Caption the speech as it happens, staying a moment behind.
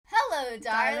Hello,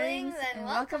 darlings, and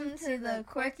welcome to the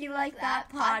Quirky Like That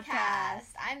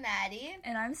podcast. I'm Maddie.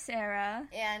 And I'm Sara.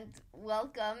 And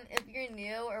welcome if you're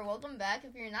new, or welcome back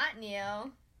if you're not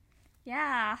new.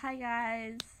 Yeah, hi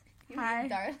guys. Hi,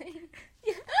 darling.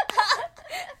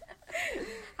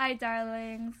 Hi,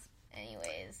 darlings.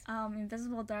 Anyways.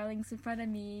 Invisible darlings in front of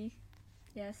me.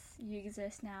 Yes, you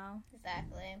exist now.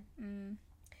 Exactly.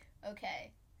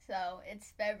 Okay, so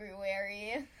it's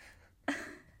February.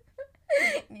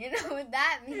 You know what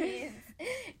that means.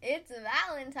 It's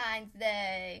Valentine's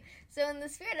Day. So in the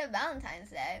spirit of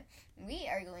Valentine's Day, we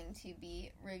are going to be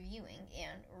reviewing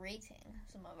and rating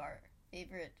some of our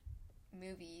favorite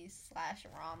movies /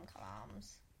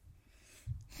 rom-coms.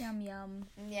 Yum yum.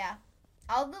 Yeah.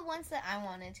 All the ones that I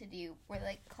wanted to do were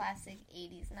like classic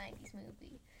 80s, 90s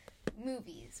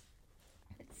movies.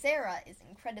 But Sara is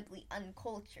incredibly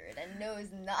uncultured and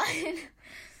knows none.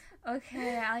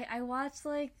 Okay, I watched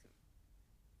like...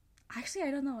 Actually,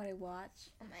 I don't know what I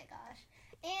watch. Oh my gosh.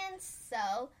 And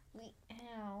so,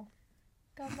 ow.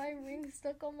 Got my ring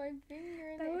stuck on my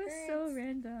finger. That was so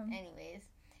random. Anyways,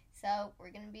 so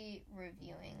we're going to be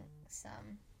reviewing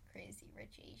some Crazy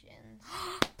Rich Asians.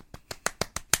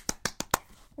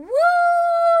 Woo!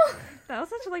 That was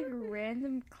such like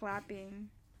random clapping.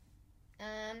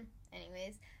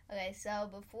 Anyways, okay, so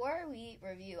before we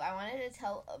review, I wanted to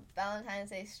tell a Valentine's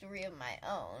Day story of my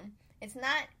own. It's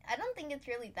not, I don't think it's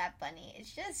really that funny.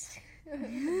 It's just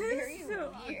very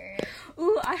so weird.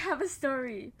 Ooh, I have a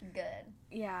story. Good.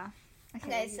 Yeah.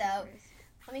 Okay, so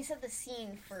let me set the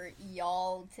scene for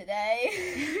y'all today.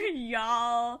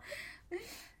 Y'all.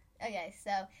 Okay,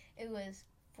 so it was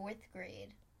 4th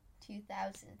grade,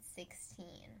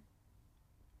 2016.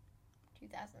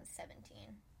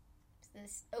 2017.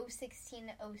 This 016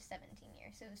 to 017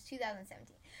 year. So it was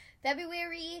 2017.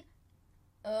 February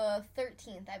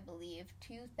 13th, I believe,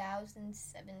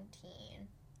 2017.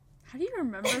 How do you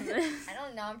remember this? I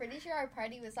don't know. I'm pretty sure our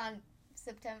party was on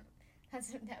February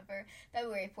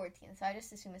 14th. So I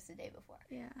just assume it's the day before.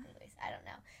 Yeah. Anyways, I don't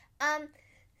know.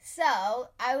 So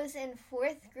I was in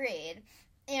 4th grade.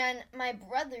 And my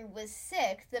brother was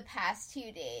sick the past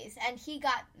 2 days, and he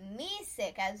got me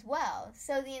sick as well.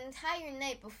 So the entire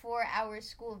night before our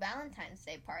school Valentine's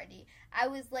Day party, I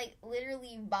was like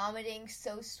literally vomiting,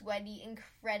 so sweaty,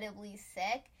 incredibly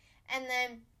sick. And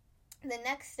then the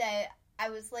next day, I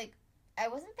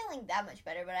wasn't feeling that much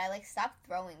better, but I like stopped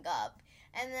throwing up.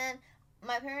 And then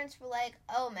my parents were like,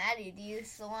 "Oh, Maddie, do you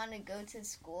still want to go to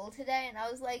school today?" And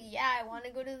I was like, "Yeah, I want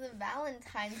to go to the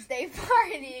Valentine's Day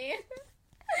party."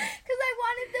 Because I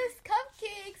wanted those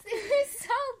cupcakes. They were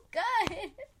so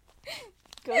good.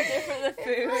 Go there for the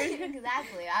food.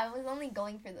 Exactly. I was only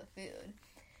going for the food.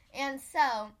 And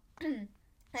so,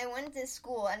 I went to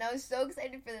school, and I was so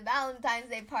excited for the Valentine's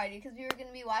Day party, because we were going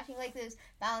to be watching, like, those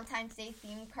Valentine's Day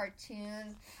themed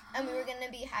cartoons, and we were going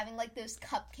to be having, like, those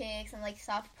cupcakes and, like,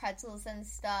 soft pretzels and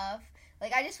stuff.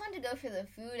 Like, I just wanted to go for the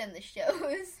food and the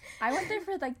shows. I went there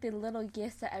for, like, the little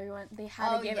gifts that they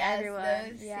had to give everyone.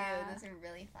 Those too. Those are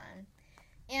really fun.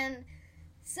 And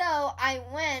so I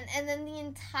went, and then the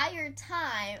entire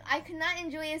time, I could not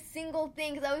enjoy a single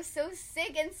thing because I was so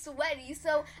sick and sweaty.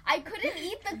 So I couldn't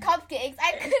eat the cupcakes.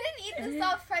 I couldn't eat the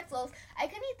soft pretzels. I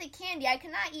couldn't eat the candy. I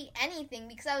could not eat anything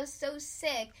because I was so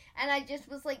sick. And I just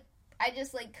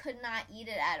could not eat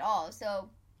it at all.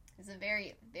 So it was a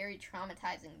very, very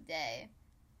traumatizing day.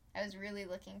 I was really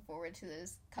looking forward to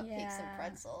those cupcakes and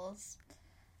pretzels.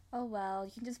 Oh, well,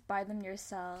 you can just buy them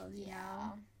yourself, you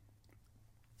know?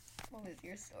 What was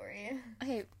your story?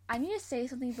 Okay, I need to say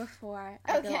something before I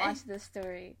go on to this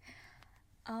story.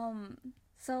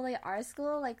 So, like, our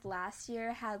school, like, last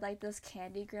year had, like, this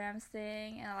Candygrams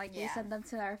thing, and, like, we sent them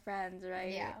to our friends,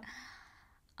 right? Yeah.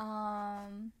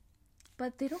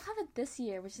 But they don't have it this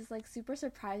year, which is, like, super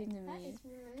surprising to me. That is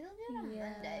really on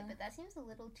Monday, but that seems a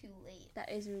little too late. That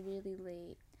is really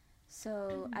late.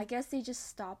 So, I guess they just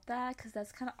stopped that, because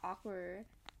that's kind of awkward.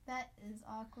 That is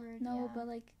awkward, No, but,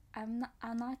 like, I'm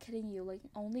not kidding you. Like,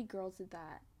 only girls did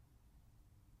that.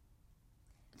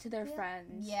 To their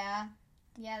friends. Yeah.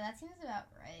 Yeah, that seems about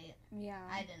right. Yeah.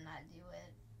 I did not do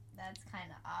it. That's kind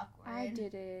of awkward. I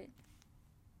did it.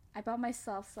 I bought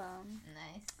myself some.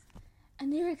 Nice.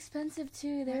 And they were expensive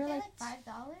too. They were like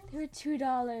 $5? They were $2.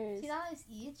 $2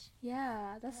 each?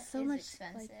 Yeah, that's that so much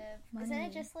expensive. Like, money. Isn't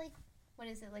it just like, what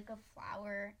is it, like a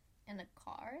flower and a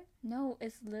card? No,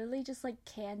 it's literally just like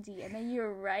candy, and then you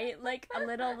write like a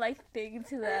little like thing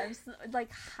to them,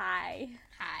 like hi.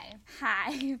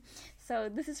 So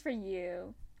this is for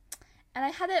you. And I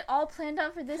had it all planned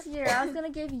out for this year. I was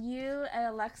gonna give you and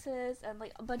Alexis and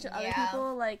like a bunch of other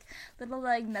people like little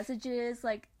like messages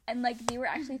like And, like, they were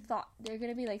actually they're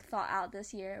gonna be, like, thought out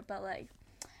this year, but, like,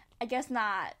 I guess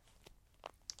not.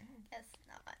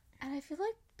 And I feel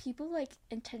like people, like,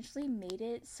 intentionally made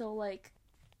it so, like,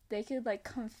 they could, like,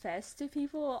 confess to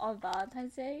people on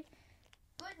Valentine's Day.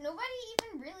 But nobody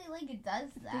even really, like,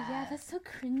 does that. Yeah, that's so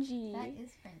cringy. That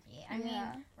is cringy. I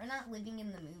mean, we're not living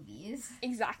in the movies.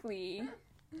 Exactly.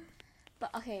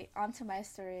 But, okay, on to my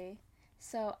story.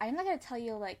 So, I'm not gonna tell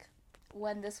you, like,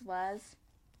 when this was.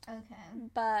 Okay.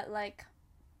 But, like,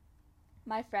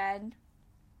 my friend,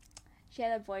 she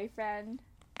had a boyfriend.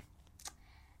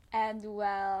 And,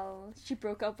 well, she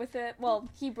broke up with it. Well,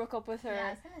 he broke up with her. Yeah, I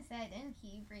was gonna say, didn't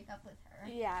he break up with her?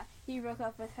 Yeah, he broke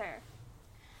up with her.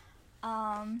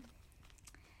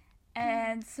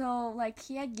 And so, like,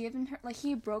 he had given her, like,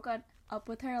 he broke up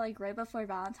with her, like, right before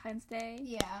Valentine's Day.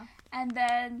 Yeah. And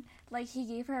then, like, he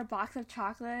gave her a box of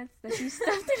chocolates that she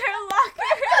stuffed in her locker.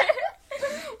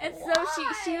 And so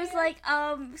she was like,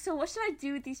 so what should I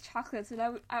do with these chocolates?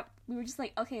 And we were just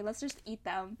like, okay, let's just eat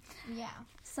them. Yeah.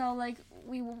 So, like,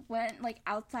 we went, like,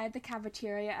 outside the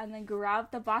cafeteria and then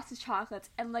grabbed the box of chocolates.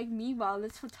 And, like, meanwhile,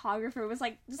 this photographer was,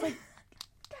 like, just, like,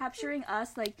 capturing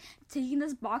us, like, taking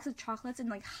this box of chocolates and,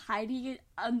 like, hiding it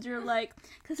under, like,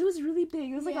 because it was really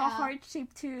big. It was, like, a heart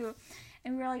shape, too.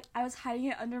 And we were, like, I was hiding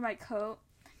it under my coat.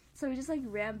 So we just, like,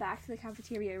 ran back to the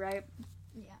cafeteria, right?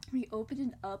 Yeah. We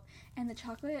opened it up, and the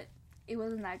chocolate, it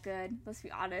wasn't that good. Let's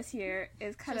be honest here.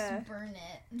 It's kind of... Just burn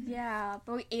it. Yeah,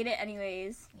 but we ate it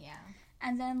anyways. Yeah.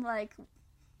 And then, like,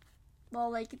 well,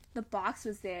 like, the box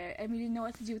was there, and we didn't know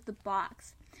what to do with the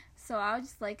box. So I was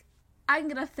just like, I'm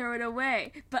gonna throw it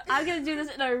away. But I'm gonna do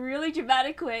this in a really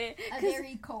dramatic way. A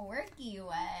very quirky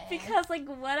way. Because, like,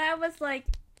 when I was, like,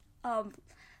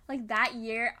 that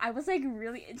year, I was, like,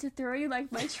 really into throwing,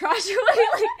 like, my trash away,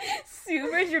 like,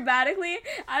 super dramatically.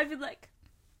 I'd be like,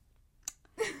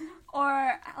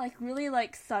 or, like, really,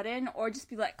 like, sudden, or just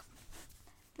be like,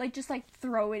 just, like,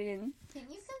 throw it in. Can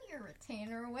you throw your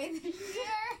retainer away this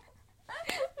year?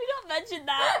 We don't mention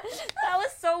that. That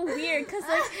was so weird, because,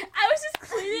 like, I was just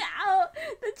cleaning out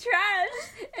the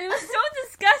trash, and it was so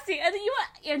disgusting. And then you know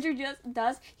what Andrew just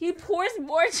does? He pours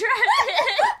more trash in.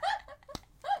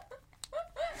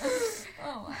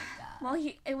 Oh my god. Well,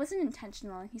 it wasn't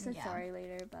intentional. He said sorry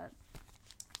later, but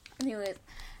anyways.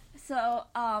 So,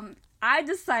 I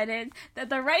decided that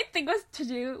the right thing to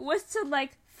do was to,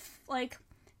 like,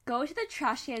 go to the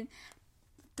trash can,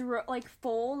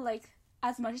 fold, like,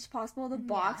 as much as possible the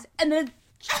box, and then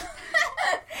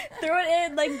throw it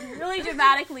in, like, really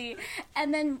dramatically.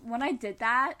 And then when I did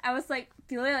that, I was, like,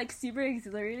 feeling, like, super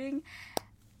exhilarated,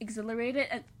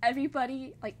 and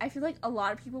everybody, like, I feel like a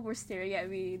lot of people were staring at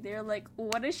me. They're like,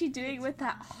 what is she doing with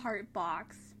that heart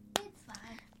box? It's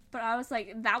fine. But I was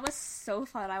like, that was so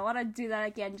fun. I want to do that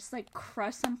again, just, like,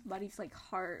 crush somebody's, like,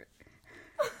 heart.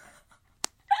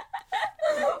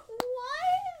 What?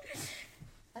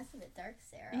 That's a bit dark,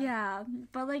 Sarah. Yeah,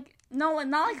 but, like, no,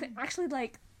 not, like, actually,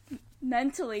 like,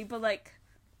 mentally, but, like,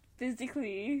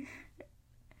 physically.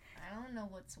 I don't know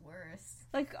what's worse.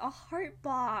 Like, a heart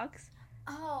box.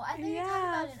 Oh, I thought you were talking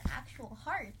about an actual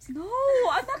heart. No,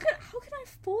 I'm not gonna. How can I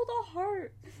fold a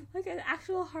heart? Like an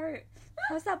actual heart?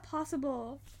 How's that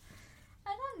possible?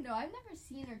 I don't know. I've never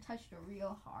seen or touched a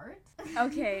real heart.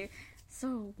 Okay,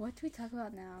 so what do we talk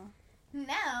about now?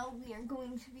 Now we are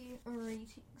going to be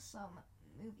rating some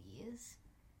movies.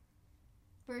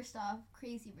 First off,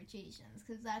 Crazy Rich Asians,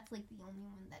 because that's like the only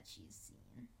one that she's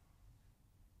seen.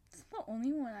 It's the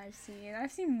only one I've seen.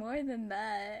 I've seen more than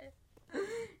that.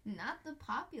 Not the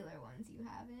popular ones you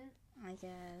haven't. I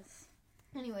guess.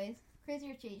 Anyways, Crazy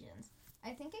Rich Asians.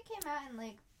 I think it came out in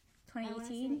like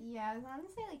 2018? I was going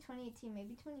to say like 2018,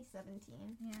 maybe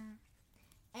 2017. Yeah.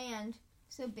 And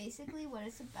so basically what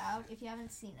it's about, if you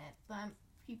haven't seen it, but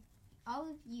all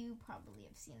of you probably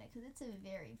have seen it because it's a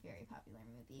very, very popular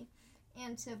movie.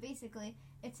 And so basically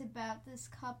it's about this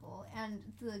couple, and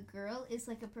the girl is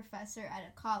like a professor at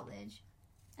a college.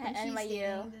 At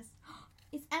NYU.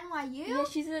 It's NYU? Yeah,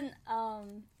 she's an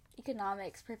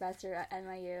economics professor at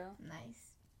NYU.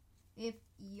 Nice. If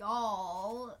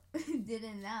y'all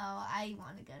didn't know, I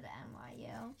want to go to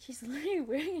NYU. She's literally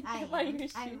wearing an NYU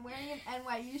shirt. I'm wearing an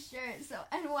NYU shirt. So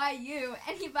NYU,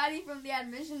 anybody from the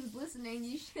admissions listening,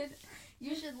 you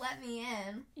should let me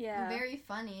in. Yeah. I'm very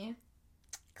funny.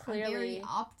 Clearly. I'm very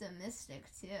optimistic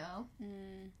too.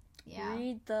 Yeah.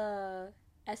 Read the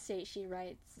essay she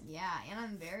writes. Yeah, and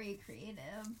I'm very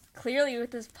creative. Clearly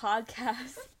with this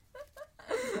podcast.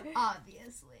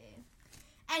 Obviously.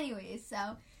 Anyways,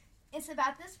 so it's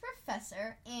about this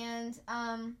professor, and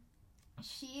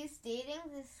she's dating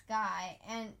this guy,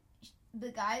 and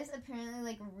the guy's apparently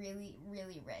like really,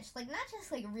 really rich. Like, not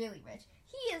just like really rich.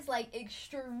 he is, like,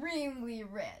 extremely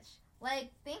rich.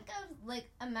 Like, think of, like,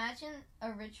 imagine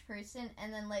a rich person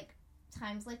and then, like,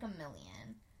 times, like, 1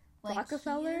 million. Like,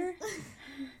 Rockefeller?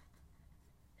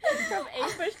 From A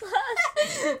First Class?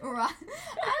 I don't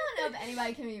know if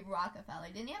anybody can be Rockefeller.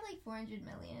 Didn't he have, like, 400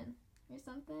 million or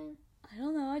something? I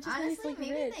don't know. I just Honestly, know he's, like,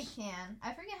 maybe rich. they can.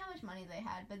 I forget how much money they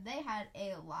had, but they had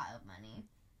a lot of money.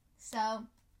 So,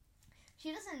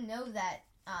 she doesn't know that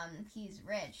he's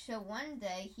rich. So, one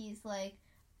day, he's like,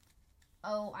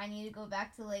 oh, I need to go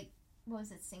back to, like, what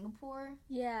was it, Singapore?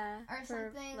 Yeah. Or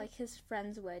for, something. like, his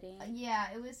friend's wedding.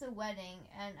 Yeah, it was a wedding,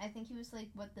 and I think he was,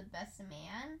 like, the best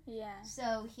man? Yeah.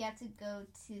 So, he had to go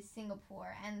to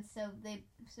Singapore, and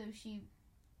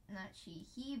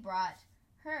he brought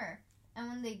her. And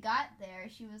when they got there,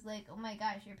 she was like, oh my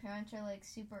gosh, your parents are, like,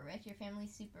 super rich, your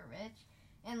family's super rich,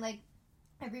 and, like,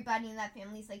 everybody in that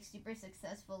family's, like, super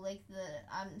successful. Like, the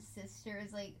sister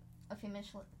is, like, a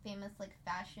famous like,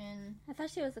 fashion. I thought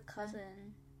she was a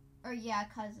cousin. Or, yeah,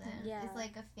 cousin. Yeah. It's,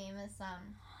 like, a famous,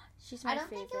 She's my favorite. I don't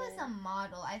think it was a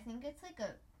model. I think it's, like,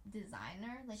 a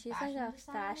designer. Like, she's, fashion like, a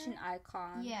designer. fashion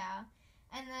icon. Yeah.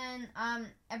 And then,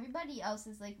 everybody else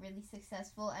is, like, really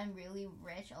successful and really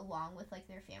rich along with, like,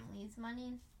 their family's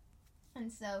money.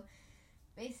 And so,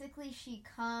 basically, she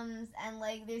comes and,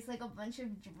 like, there's, like, a bunch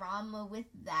of drama with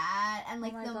that. And,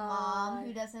 like, the mom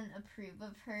who doesn't approve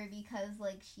of her because,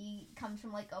 like, she comes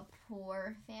from, like, a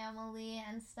poor family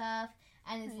and stuff.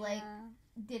 And is, like,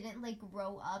 didn't, like,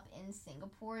 grow up in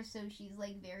Singapore. So she's,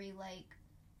 like, very, like,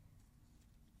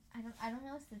 I don't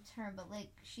know what's the term, but, like,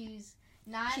 she's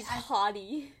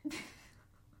haughty.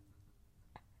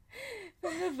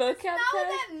 From the vocab test? That's not what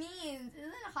that means.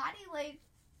 Isn't haughty, like,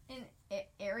 an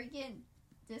arrogant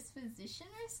disposition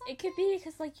or something? It could be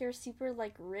because, like, you're super,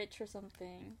 like, rich or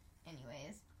something.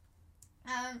 Anyways.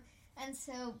 And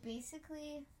so,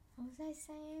 basically, what was I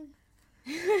saying?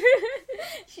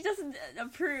 She doesn't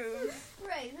approve.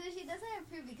 Right, so she doesn't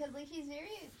approve because, like, he's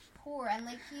very poor and,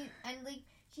 like,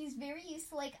 she's very used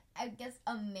to, like, I guess,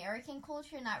 American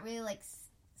culture, not really, like,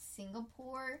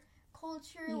 Singapore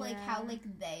culture, like, how, like,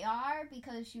 they are,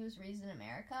 because she was raised in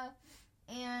America.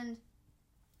 And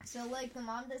so, like, the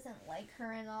mom doesn't like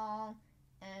her and all,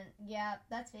 and, yeah,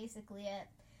 that's basically it.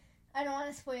 I don't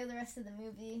want to spoil the rest of the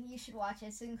movie. You should watch it.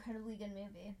 It's an incredibly good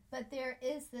movie. But there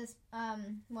is this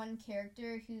one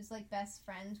character who's, like, best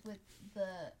friends with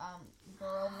the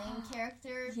girl main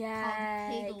character called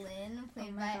Pig Lynn,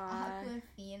 played by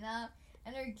Awkwafina.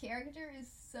 And her character is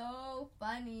so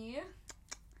funny.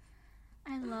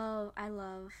 I love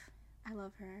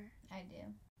her. I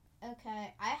do.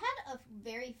 Okay, I had a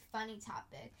very funny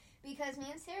topic. Because me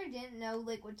and Sarah didn't know,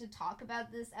 like, what to talk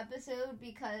about this episode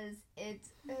because it's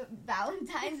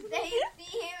Valentine's Day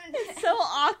themed. It's so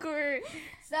awkward.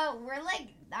 So we're, like,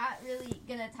 not really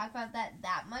gonna talk about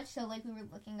that much. So, like, we were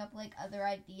looking up, like, other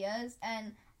ideas.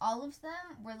 And all of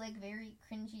them were, like, very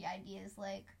cringy ideas.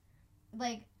 Like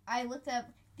I looked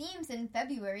up themes in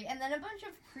February. And then a bunch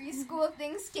of preschool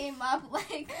things came up,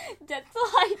 like dental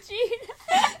hygiene.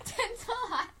 Dental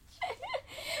hygiene.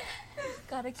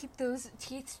 Gotta keep those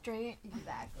teeth straight.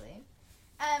 Exactly.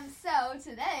 So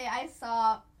today I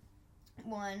saw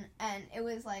one, and it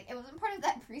was like, it wasn't part of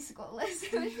that preschool list.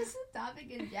 It was just a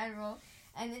topic in general,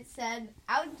 and it said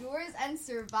outdoors and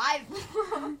survival.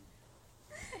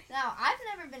 Now, I've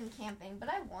never been camping, but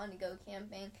I want to go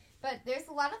camping. But there's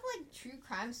a lot of, like, true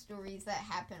crime stories that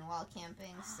happen while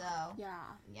camping, so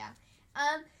yeah.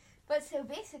 But so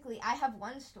basically, I have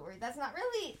one story that's not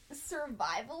really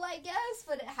survival, I guess,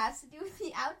 but it has to do with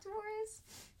the outdoors.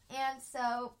 And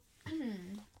so,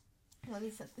 let me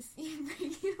set the scene for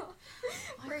you.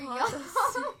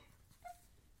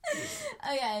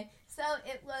 Okay, so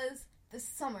it was the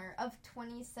summer of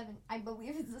 27. I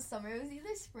believe it's the summer. It was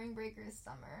either spring break or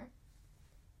summer.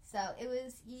 So it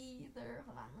was either.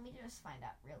 Hold on, let me just find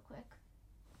out real quick.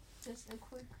 Just a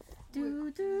quick.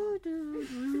 Do do do do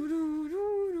do do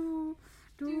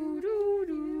do do do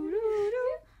do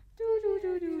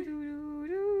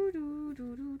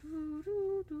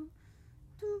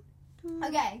do.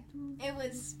 Okay, it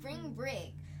was spring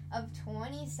break of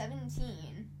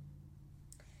 2017,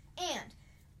 and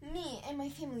me and my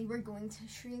family were going to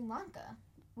Sri Lanka,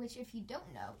 which, if you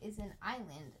don't know, is an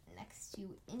island next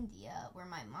to India, where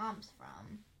my mom's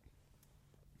from.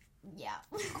 Yeah.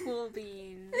 Cool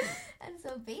beans. And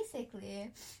so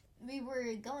basically, we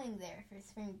were going there for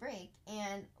spring break,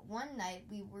 and one night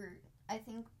we were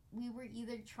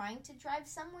either trying to drive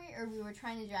somewhere or we were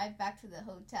trying to drive back to the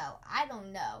hotel. I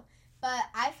don't know. But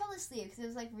I fell asleep because it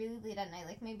was, like, really late at night,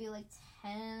 like maybe, like,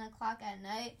 10 o'clock at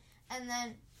night. And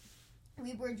then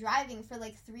we were driving for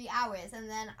like 3 hours, and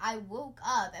then I woke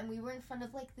up and we were in front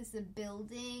of like this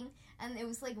building, and it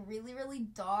was like really, really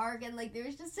dark, and like there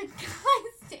was just a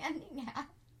guy standing out.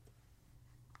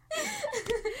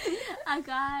 A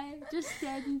guy just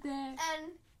standing there.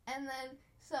 And then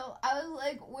so I was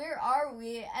like, where are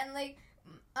we? And like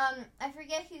I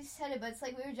forget who said it, but it's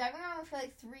like we were driving around for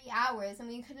like 3 hours and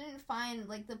we couldn't find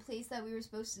like the place that we were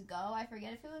supposed to go. I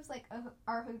forget if it was like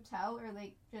our hotel or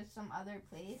like just some other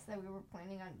place that we were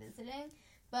planning on visiting.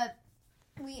 But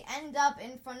we end up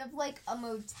in front of like a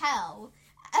motel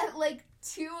at like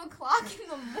 2 o'clock in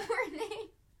the morning.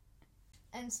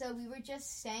 And so we were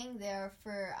just staying there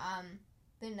for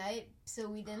the night, so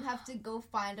we didn't have to go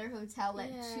find our hotel at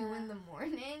 2 in the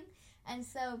morning. And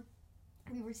so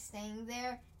we were staying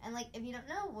there, and like if you don't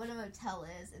know what a motel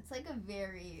is, it's like a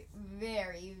very,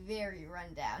 very, very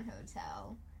rundown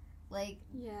hotel. Like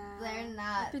they're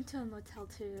not. I've been to a motel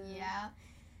too. Yeah.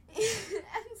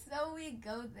 And so we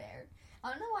go there. I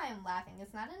don't know why I'm laughing.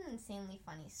 It's not an insanely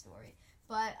funny story,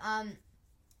 but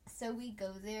so we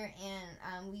go there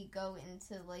and we go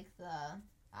into like the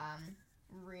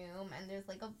room, and there's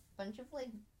like a bunch of like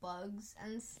bugs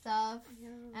and stuff,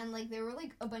 and like there were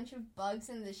like a bunch of bugs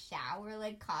in the shower,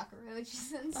 like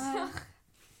cockroaches and stuff.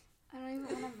 I don't even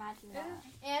want to imagine that.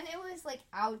 And it was like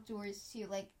outdoors too.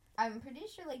 Like I'm pretty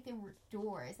sure like there were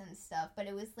doors and stuff, but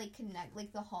it was like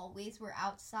like the hallways were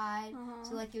outside,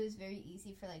 so like it was very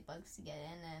easy for like bugs to get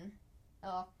in. And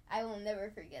I will never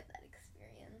forget that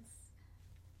experience.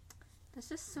 That's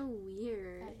just so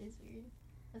weird. That is weird.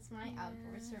 That's my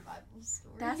outdoor survival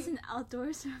story. That's an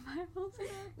outdoor survival story?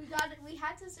 We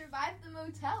had to survive the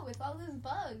motel with all those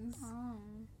bugs. Oh.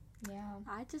 Yeah.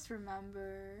 I just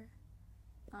remember,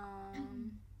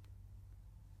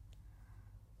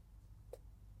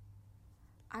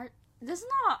 this is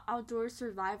not an outdoor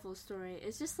survival story.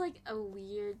 It's just, like, a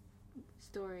weird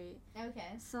story.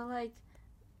 Okay. So, like,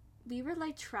 we were,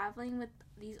 like, traveling with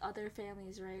these other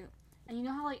families, right? And you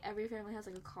know how, like, every family has,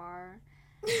 like, a car?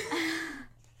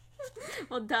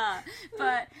 Well, duh.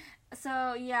 But,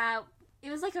 so, yeah,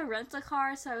 it was, like, a rental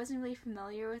car, so I wasn't really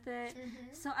familiar with it.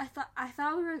 Mm-hmm. So I thought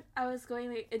I was going,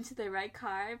 like, into the right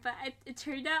car, but it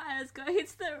turned out I was going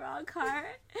into the wrong car.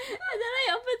 And then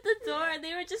I opened the door, and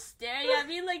they were just staring at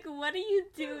me, like, what are you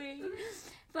doing?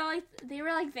 But, like, they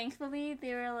were, like, thankfully,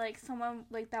 they were, like, someone,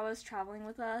 like, that was traveling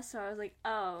with us, so I was like,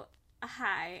 oh,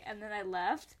 hi. And then I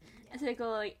left, and so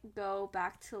I go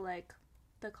back to, like,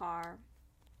 the car.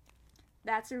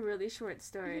 That's a really short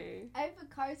story. I have a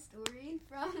car story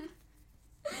from,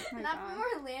 not from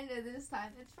Orlando this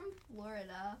time. It's from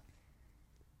Florida.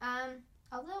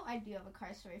 Although I do have a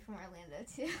car story from Orlando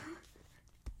too.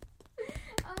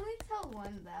 I'll only tell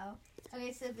one though.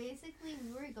 Okay, so basically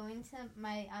we were going to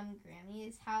my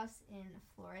Grammy's house in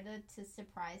Florida to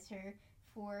surprise her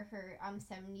for her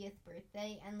 70th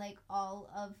birthday, and like all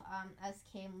of us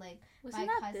came, like Wasn't my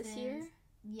that cousins. This year?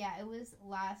 Yeah, it was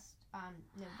last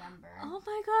November. Oh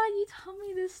my god, you told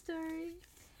me this story.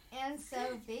 And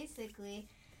so basically,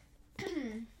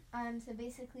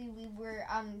 we were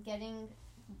getting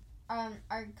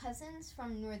our cousins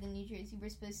from northern New Jersey were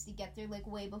supposed to get there like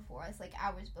way before us, like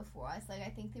hours before us. Like I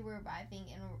think they were arriving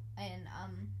in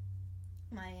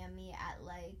Miami at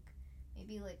like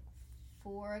maybe like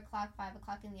 4 o'clock, 5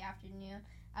 o'clock in the afternoon.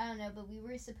 I don't know, but we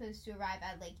were supposed to arrive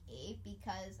at like 8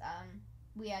 because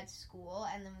we had school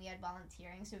and then we had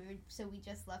volunteering, so we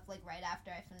just left like right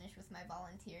after I finished with my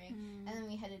volunteering, and then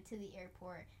we headed to the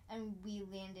airport and we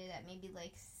landed at maybe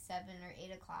like 7 or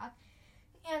 8 o'clock.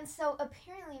 And so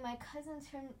apparently my cousins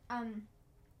from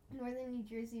northern New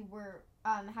Jersey were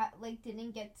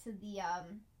didn't get to the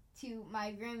to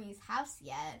my Grammy's house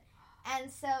yet, and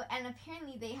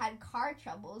apparently they had car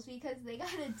troubles because they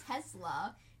got a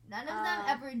Tesla. None of them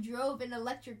ever drove an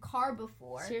electric car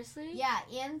before. Seriously? Yeah,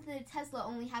 and the Tesla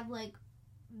only had like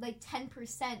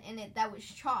 10% in it that was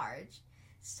charged.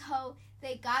 So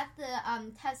they got the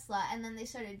Tesla, and then they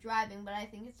started driving, but I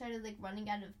think it started like running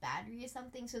out of battery or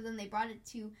something. So then they brought it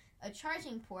to a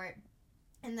charging port,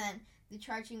 and then the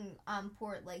charging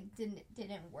port like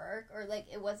didn't work, or like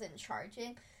it wasn't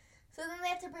charging. So then they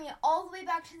had to bring it all the way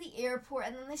back to the airport,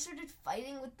 and then they started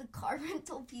fighting with the car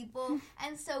rental people.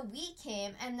 And so we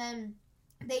came, and then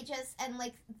they just, and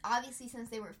like obviously since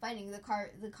they were fighting, the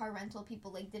car rental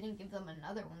people like didn't give them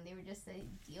another one. They were just to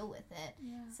deal with it.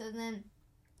 Yeah. So then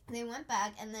they went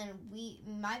back, and then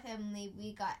my family,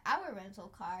 we got our rental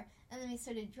car, and then we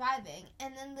started driving,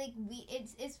 and then like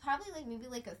it's probably like maybe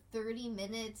like a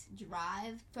 30-minute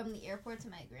drive from the airport to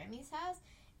my Grammy's house,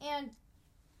 and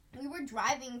we were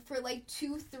driving for like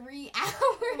 2-3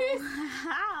 hours.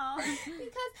 Wow.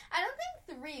 Because I don't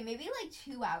think 3, maybe like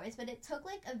 2 hours, but it took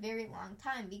like a very long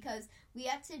time because we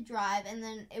had to drive, and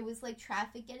then it was like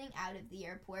traffic getting out of the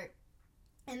airport.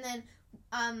 And then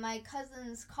my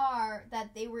cousin's car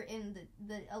that they were in,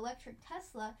 the electric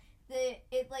Tesla,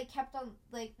 it like kept on,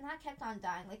 like, not kept on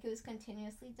dying, like it was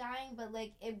continuously dying, but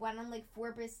like it went on like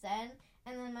 4%,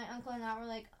 and then my uncle and I were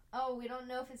like, oh, we don't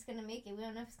know if it's gonna make it,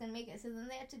 so then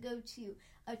they had to go to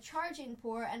a charging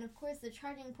port, and of course the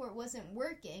charging port wasn't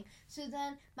working, so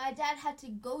then my dad had to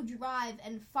go drive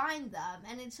and find them,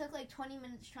 and it took like 20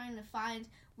 minutes trying to find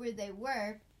where they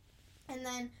were, and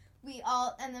then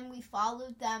we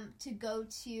followed them to go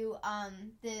to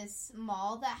this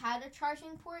mall that had a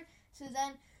charging port. So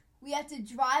then we had to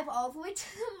drive all the way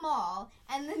to the mall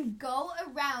and then go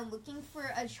around looking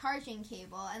for a charging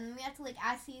cable. And then we had to like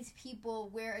ask these people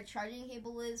where a charging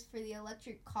cable is for the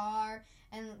electric car.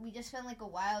 And we just spent like a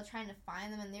while trying to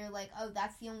find them. And they were like, oh,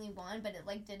 that's the only one. But it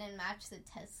like didn't match the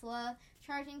Tesla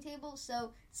charging cable.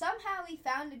 So somehow we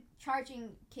found a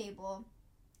charging cable.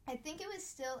 I think it was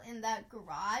still in that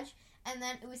garage, and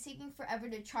then it was taking forever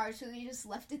to charge, so we just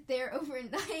left it there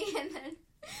overnight, and then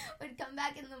would come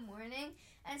back in the morning.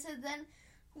 And so then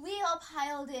we all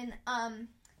piled in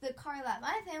the car that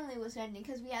my family was renting,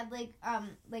 because we had like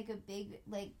a big,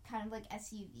 like, kind of like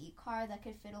SUV car that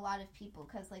could fit a lot of people,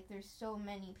 because like there's so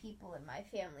many people in my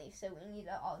family, so we need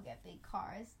to all get big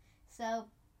cars. So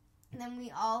then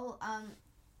we all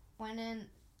went in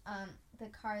the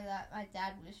car that my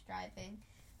dad was driving.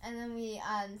 And then we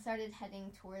started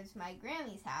heading towards my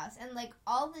Grammy's house. And, like,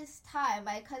 all this time,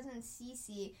 my cousin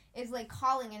Cece is, like,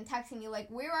 calling and texting me, like,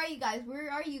 where are you guys?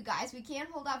 Where are you guys? We can't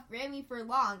hold off Grammy for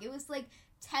long. It was, like,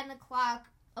 10 o'clock,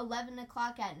 11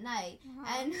 o'clock at night.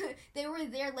 Uh-huh. And they were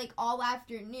there, like, all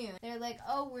afternoon. They're like,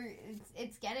 oh,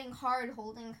 it's getting hard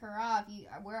holding her off.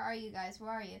 Where are you guys? Where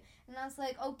are you? And I was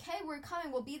like, okay, we're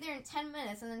coming. We'll be there in 10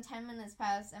 minutes. And then 10 minutes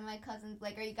passed, and my cousin's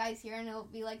like, are you guys here? And it'll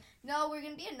be like, no, we're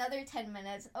going to be another 10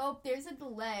 minutes. Oh, there's a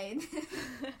delay.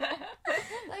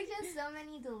 Like, just so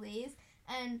many delays.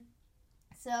 And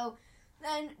so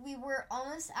then we were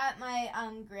almost at my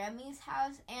Grammy's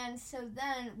house, and so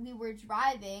then we were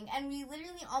driving, and we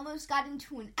literally almost got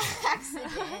into an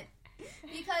accident.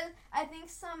 Because I think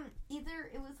either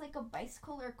it was like a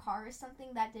bicycle or car or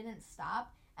something that didn't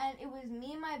stop. And it was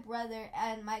me and my brother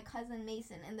and my cousin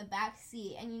Mason in the back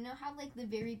seat. And you know how, like, the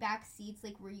very back seats,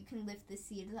 like, where you can lift the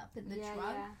seats up in the trunk?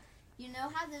 Yeah. You know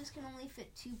how those can only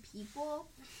fit 2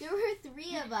 people? There were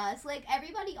 3 of us. Like,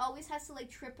 everybody always has to, like,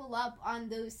 triple up on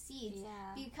those seats.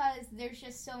 Yeah. Because there's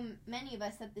just so many of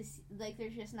us that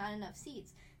there's just not enough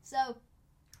seats. So,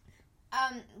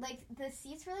 like, the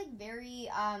seats were, like,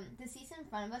 the seats in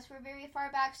front of us were very far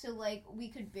back, so, like, we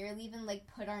could barely even, like,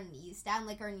 put our knees down.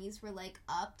 Like, our knees were, like,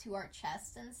 up to our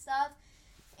chest and stuff.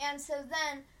 And so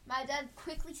then my dad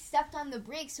quickly stepped on the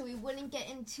brakes so we wouldn't get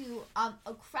into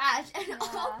a crash, and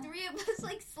all 3 of us,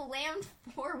 like, slammed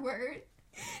forward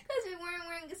because we weren't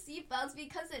wearing seatbelts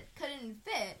because it couldn't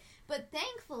fit. But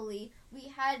thankfully, we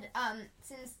had,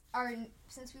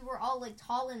 since we were all, like,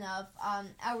 tall enough,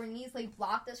 our knees, like,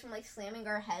 blocked us from, like, slamming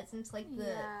our heads into, like,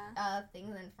 the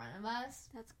things in front of us.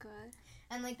 That's good.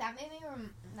 And, like, that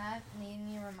made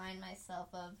me remind myself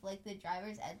of, like, the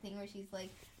driver's ed thing where she's like,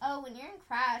 oh, when you're in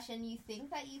crash and you think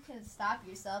that you can stop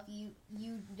yourself,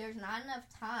 there's not enough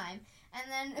time. And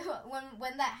then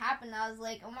when that happened, I was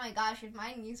like, oh my gosh, if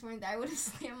my knees weren't there, I would have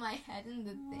slammed my head in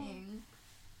the thing.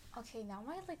 Okay, now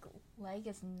my, like, leg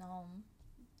is numb.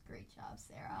 Great job,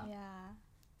 Sarah. Yeah.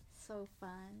 So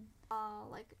fun.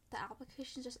 Like, the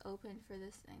application just opened for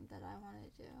this thing that I want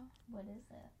to do. What is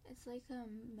it? It's like a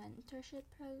mentorship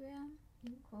program.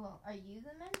 Cool. Are you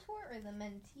the mentor or the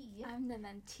mentee? I'm the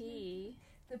mentee.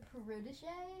 The protege?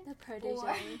 The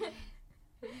protege.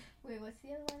 Wait, what's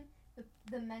the other one?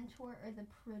 The mentor or the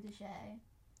protege?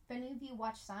 If any of you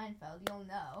watch Seinfeld, you'll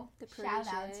know. The protege.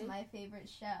 Shout out to my favorite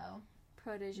show.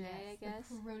 Protege, yes, I guess.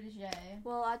 The protege.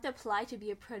 Well, I have to apply to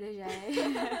be a protege.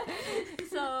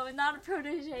 So, not a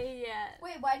protege yet.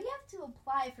 Wait, why do you have to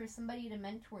apply for somebody to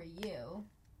mentor you?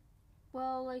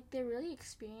 Well, like, they're really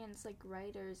experienced, like,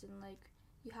 writers, and, like,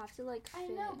 you have to, like, fit.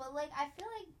 I know, but, like, I feel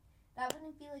like that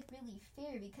wouldn't be, like, really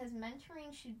fair, because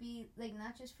mentoring should be, like,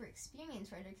 not just for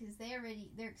experienced writers, because they're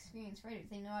experienced writers.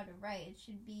 They know how to write. It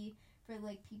should be for,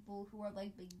 like, people who are,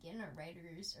 like, beginner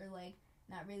writers, or, like,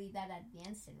 not really that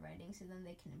advanced in writing, so then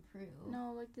they can improve.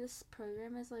 No, like, this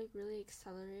program is, like, really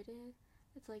accelerated.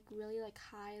 It's, like, really, like,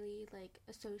 highly, like,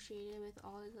 associated with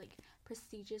all these, like,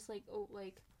 prestigious, like,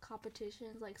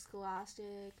 competitions, like,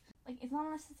 Scholastic. Like, it's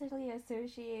not necessarily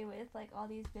associated with, like, all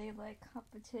these big, like,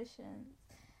 competitions.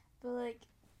 but like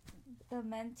the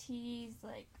mentees,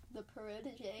 like the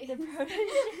proteges,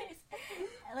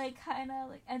 like kind of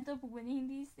like end up winning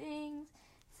these things.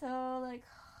 So like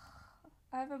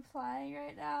I'm applying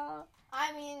right now.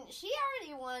 I mean, she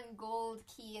already won gold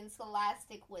key in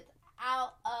Scholastic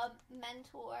without a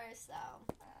mentor, so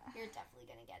you're definitely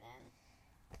gonna get in.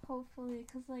 Hopefully,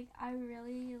 because like I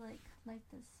really like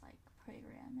this like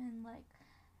program, and like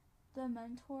the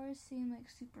mentors seem like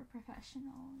super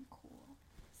professional and cool.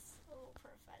 So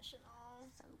professional.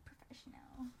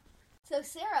 So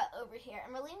Sarah over here,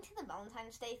 I'm relating to the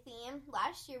Valentine's Day theme.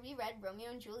 Last year we read Romeo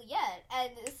and Juliet,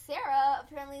 and Sarah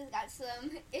apparently has got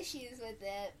some issues with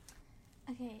it.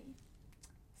 Okay,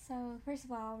 so first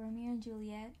of all, Romeo and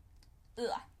Juliet,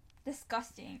 ugh,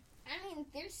 disgusting. I mean,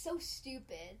 they're so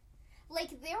stupid.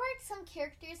 Like, there are some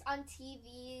characters on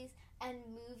TVs and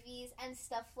movies and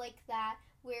stuff like that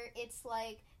where it's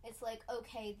like,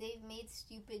 okay, they've made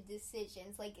stupid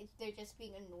decisions. Like, they're just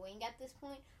being annoying at this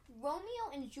point. Romeo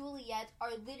and Juliet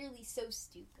are literally so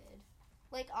stupid.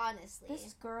 Like, honestly.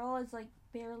 This girl is, like,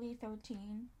 barely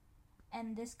 13,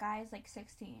 and this guy is, like,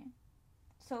 16.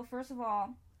 So, first of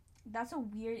all, that's a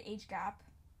weird age gap.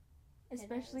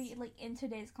 Especially, like, in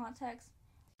today's context.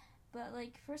 But,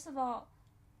 like, first of all,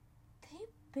 they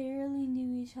barely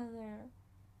knew each other.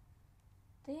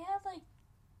 They had, like,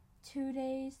 2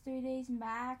 days, 3 days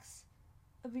max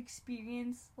of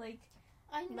experience, like,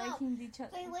 I know. liking each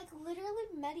other. They, like,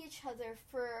 literally met each other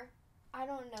for, I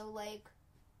don't know, like,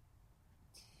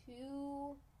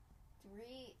 2,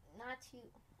 3, not 2,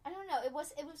 I don't know. It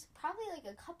was probably, like,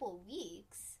 a couple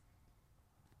weeks.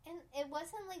 And it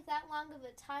wasn't, like, that long of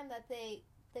a time that they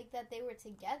were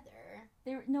together.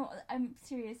 No, I'm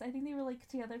serious. I think they were, like,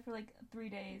 together for, like, 3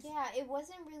 days. Yeah, it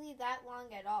wasn't really that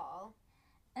long at all.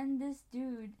 And this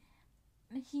dude,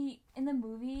 in the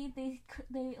movie, they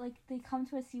come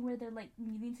to a scene where they're, like,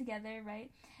 meeting together, right?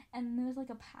 And there's, like,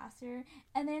 a pastor,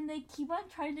 and then they keep on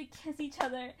trying to kiss each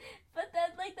other, but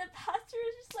then, like, the pastor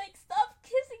is just like, stop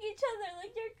kissing each other,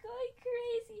 like, you're going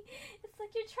crazy. It's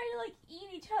like you're trying to, like, eat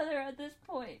each other at this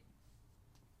point.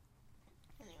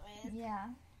 Anyways. Yeah.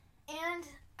 And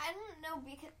I don't know,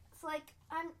 because, like,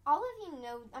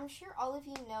 I'm sure all of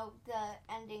you know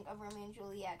the ending of Romeo and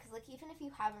Juliet, because, like, even if you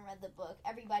haven't read the book,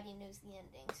 everybody knows the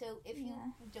ending. So if you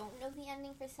don't know the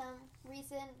ending for some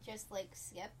reason, just, like,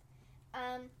 skip.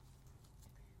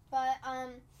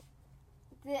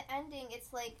 The ending,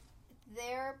 it's, like,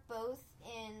 they're both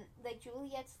in, like,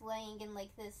 Juliet's laying in,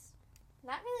 like, this,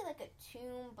 not really, like, a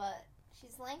tomb, but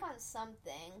she's laying on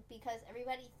something, because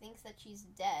everybody thinks that she's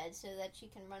dead, so that she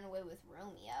can run away with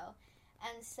Romeo.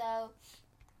 And so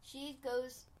she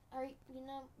goes,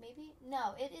 maybe?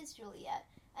 No, it is Juliet.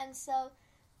 And so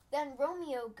then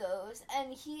Romeo goes,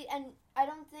 and I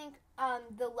don't think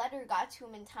the letter got to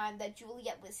him in time that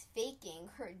Juliet was faking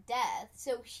her death.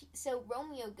 So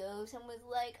Romeo goes and was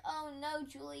like, oh no,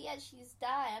 Juliet, she's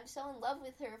died. I'm so in love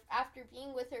with her after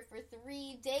being with her for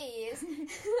 3 days.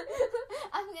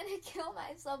 I'm gonna kill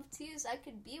myself too so I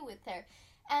could be with her.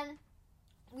 And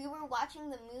we were watching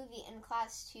the movie in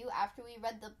class too after we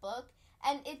read the book,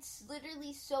 and it's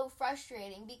literally so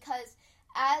frustrating because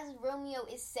as Romeo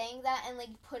is saying that and, like,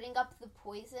 putting up the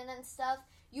poison and stuff,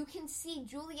 you can see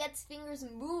Juliet's fingers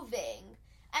moving,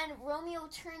 and Romeo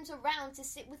turns around to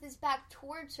sit with his back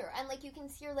towards her, and, like, you can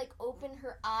see her, like, open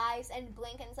her eyes and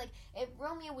blink, and it's like, if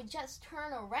Romeo would just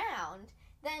turn around,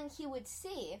 then he would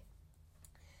see.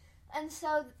 And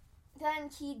so then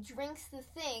he drinks the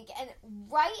thing, and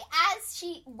right as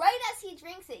he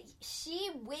drinks it, she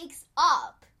wakes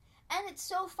up. And it's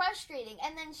so frustrating.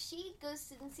 And then she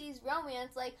goes and sees Romeo, and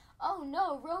it's like, oh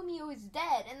no, Romeo is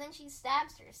dead. And then she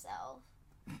stabs herself.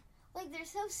 Like, they're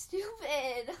so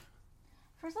stupid.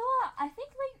 First of all, I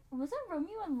think, like, wasn't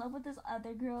Romeo in love with this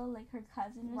other girl, like, her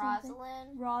cousin or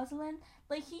something? Rosalind.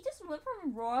 Like, he just went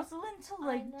from Rosalind to,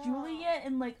 like, Juliet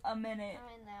in, like, a minute.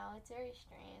 I know. It's very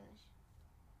strange.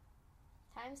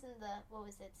 Times in the,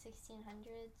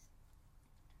 1600s?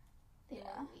 They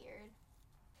were weird.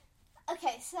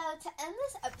 Okay, so to end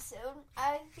this episode,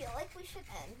 I feel like we should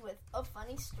end with a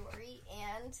funny story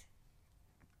and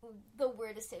the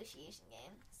word association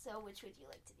game. So which would you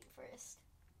like to do first?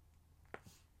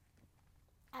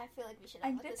 I feel like we should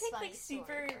end with this funny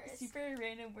story first. Super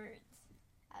random words.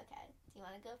 Okay, do you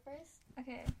want to go first?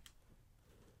 Okay.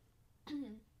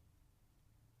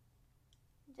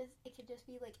 It could just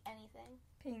be, like, anything.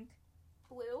 Pink.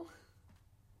 Blue.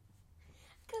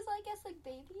 Because I guess, like,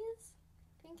 babies.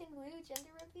 Pink and blue,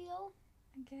 gender reveal?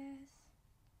 I guess.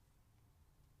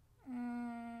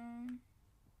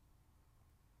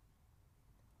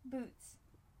 Boots.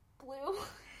 Blue.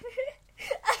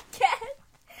 I guess.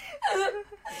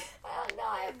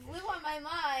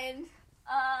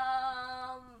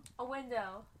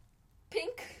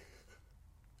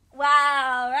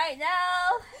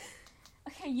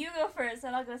 first,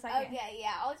 and I'll go second. Okay,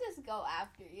 yeah, I'll just go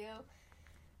after you.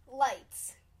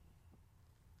 Lights.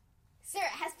 Sarah,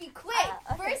 it has to be quick.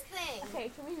 Okay. First thing.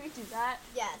 Okay, can we redo that?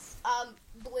 Yes.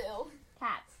 Blue.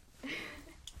 Cats. A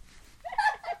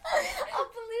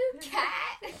blue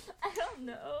cat? I don't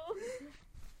know.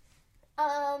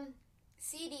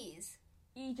 CDs.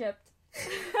 Egypt.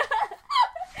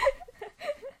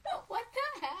 What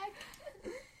the heck?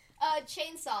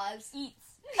 Chainsaws.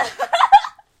 Eats.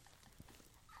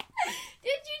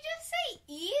 Did you just say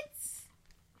eats?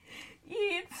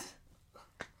 Eats.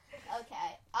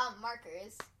 Okay.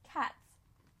 Markers. Cats.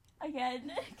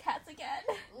 Again. Cats again.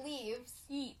 Leaves.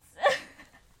 Eats.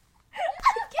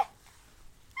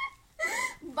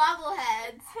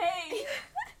 Bobbleheads. Hey.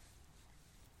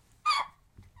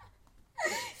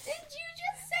 Did you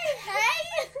just say hey?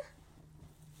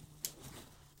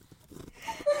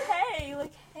 Hey,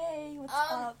 like, hey, what's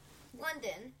up?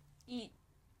 London. Eat.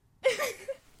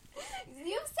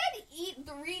 You've said eat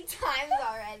 3 times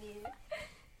already.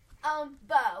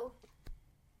 Bow.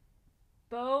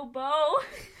 Bow.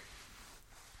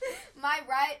 My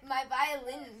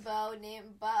violin bow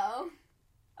named Bo.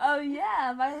 Oh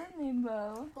yeah, violin named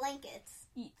Bo. Blankets.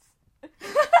 Eats.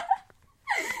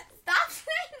 Stop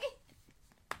saying it.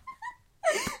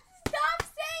 Stop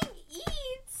saying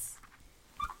eats.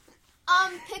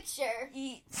 Picture.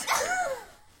 Eats.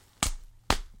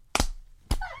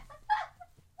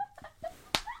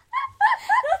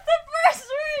 That's the first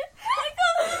word. I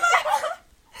got it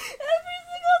every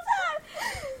single time.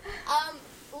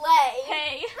 Lay.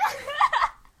 Hey.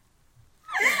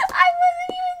 I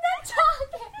wasn't even done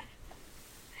talking.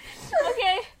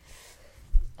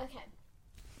 Okay.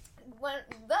 When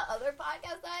the other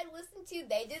podcast that I listened to,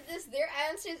 they did this. Their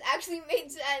answers actually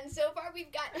made sense. So far,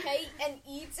 we've got hay and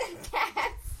eats and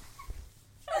cats.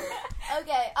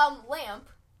 Okay. Lamp.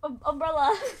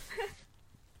 Umbrella.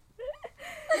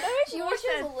 You were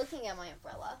just looking at my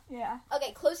umbrella. Yeah.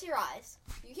 Okay, close your eyes.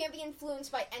 You can't be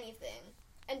influenced by anything.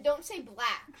 And don't say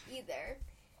black, either.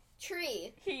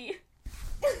 Tree. He.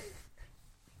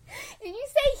 Did you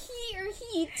say he or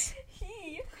heat?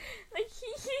 He. Like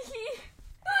he.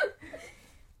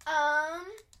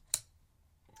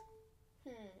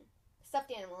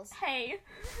 Stuffed animals. Hey.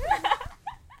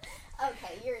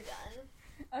 Okay, you're done.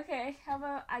 Okay, how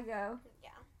about I go?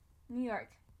 Yeah. New York.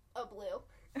 Oh, blue.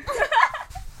 Blue.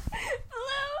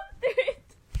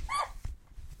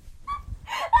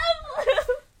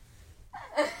 Blue.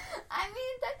 I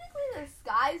mean, technically the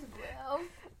sky's blue.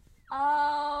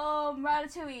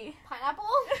 Ratatouille.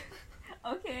 Pineapple?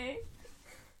 Okay.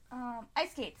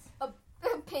 Ice skates.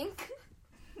 Pink.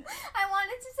 I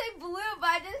wanted to say blue, but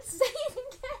I didn't say it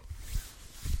again.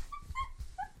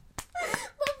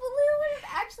 But blue would have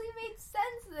actually made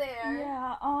sense there.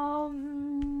 Yeah,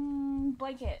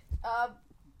 blanket.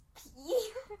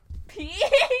 Pee?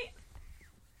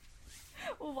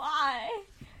 Why?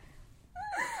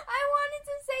 I wanted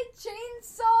to say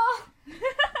chainsaw.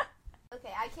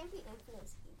 Okay, I can't be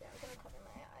influenced either. I'm gonna cover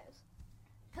my eyes.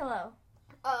 Pillow.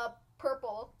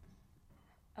 Purple.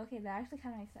 Okay, that actually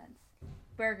kind of makes sense.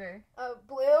 Burger.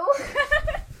 Blue.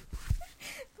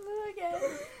 Blue again.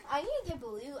 I need to get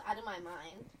blue out of my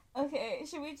mind. Okay,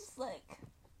 should we just like...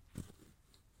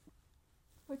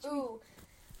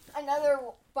 Another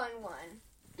fun one.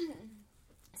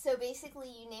 So basically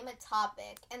you name a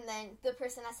topic and then the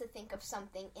person has to think of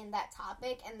something in that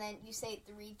topic and then you say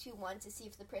 3, 2, 1 to see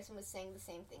if the person was saying the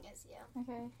same thing as you.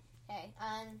 Okay. Okay,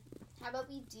 how about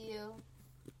we do,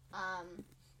 I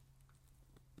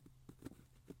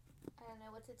don't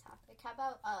know, what's a topic? How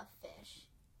about, fish?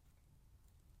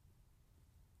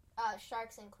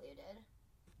 Sharks included.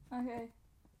 Okay.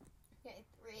 Okay,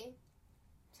 3,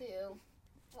 2,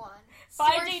 1.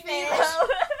 Finding Swordfish. Nemo.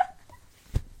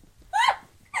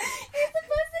 You're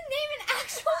supposed to name an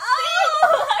actual Oh,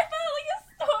 thing. I thought like a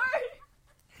story.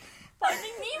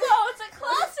 Finding Nemo, it's a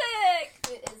classic.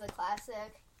 It is a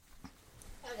classic.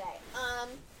 Okay,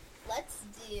 let's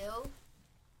do,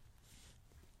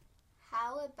 how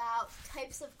about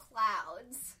types of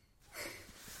clouds?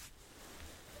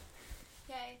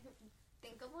 Okay,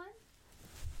 think of one.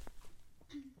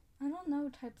 I don't know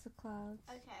types of clouds.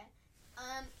 Okay,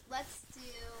 let's do,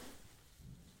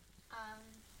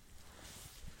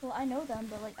 Well, I know them,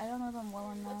 but like I don't know them well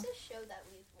enough. what's a show that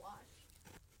we've watched?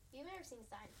 You've never seen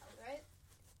Seinfeld, right?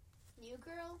 New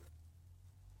Girl?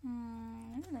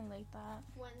 Anything like that.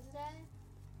 Wednesday?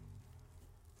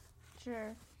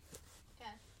 Sure.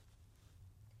 Okay.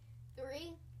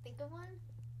 3, think of one.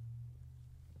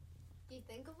 Do you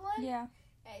think of one? Yeah.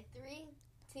 Okay, 3,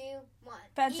 2, 1.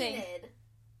 Fencing. Enid.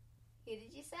 Who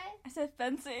did you say? I said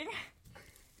fencing.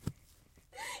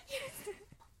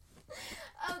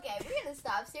 Okay, we're gonna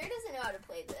stop. Sarah doesn't know how to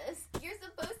play this. You're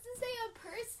supposed to say a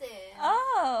person.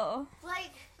 Oh.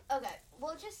 Like, okay,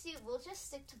 we'll just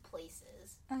stick to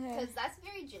places. Okay. Because that's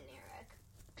very generic.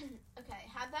 Okay,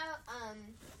 how about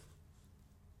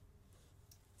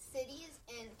cities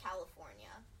in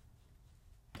California?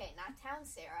 Okay, not towns,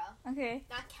 Sarah. Okay.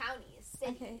 Not counties,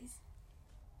 cities.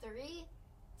 Okay. 3,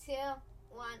 2,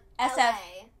 1. SF. LA.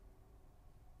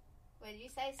 What did you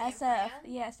say? San SF. Fran?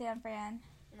 Yeah, San Fran.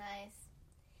 Nice.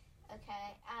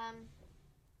 Okay.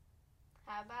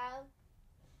 How about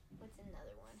what's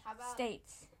another one? How about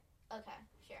States. Okay,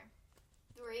 sure.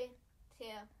 3, 2,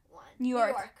 1. New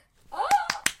York. Oh!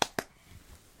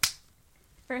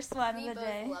 First one of the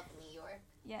day. We both love New York.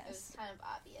 Yes. It was kind of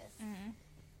obvious. Mm-hmm.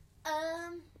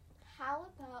 How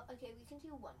about we can do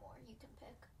one more. You can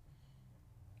pick.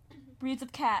 Breeds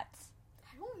of cats.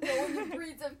 I don't know any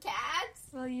breeds of cats.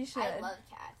 Well, you should. I love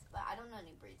cats, but I don't know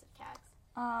any breeds of cats.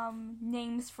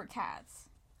 Names for cats.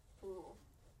 Ooh.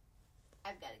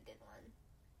 I've got a good one.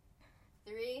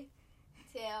 3,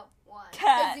 2, 1.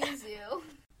 Cat. Pazuzu.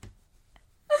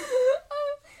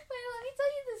 Wait, let me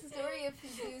tell you the story of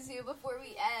Pazuzu before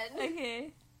we end.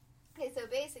 Okay. Okay, so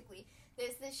basically,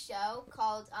 there's this show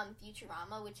called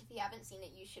Futurama, which if you haven't seen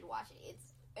it, you should watch it.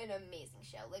 It's an amazing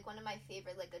show. Like, one of my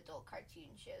favorite, adult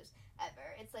cartoon shows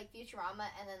ever. It's like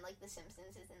Futurama, and then, The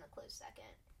Simpsons is in a close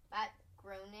second. Matt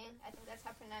Groening, I think that's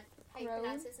how you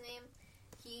pronounce his name.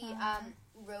 He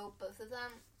wrote both of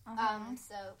them.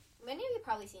 So, many of you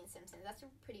probably seen Simpsons. That's a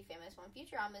pretty famous one.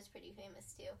 Futurama is pretty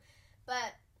famous, too.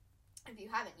 But if you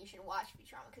haven't, you should watch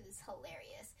Futurama, because it's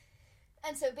hilarious.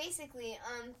 And so basically,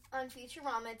 on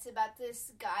Futurama, it's about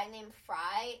this guy named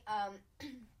Fry,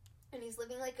 and he's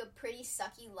living a pretty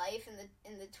sucky life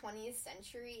in the 20th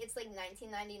century. It's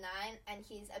 1999, and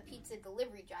he's a pizza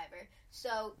delivery driver.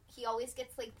 So he always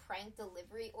gets prank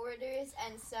delivery orders,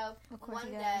 and so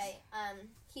one day,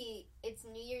 it's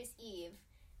New Year's Eve,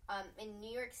 in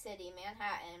New York City,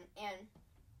 Manhattan, and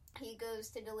he goes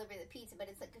to deliver the pizza, but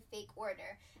it's a fake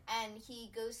order. And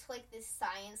he goes to this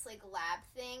science lab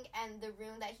thing, and the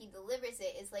room that he delivers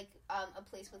it is a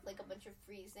place with a bunch of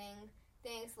freezing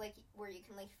things, where you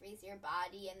can freeze your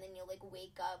body, and then you'll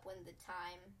wake up when the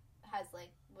time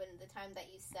when the time that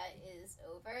you set is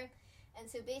over. And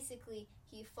so basically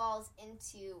he falls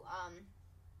into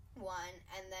one,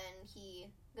 and then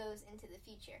he goes into the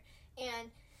future.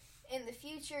 And in the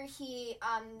future he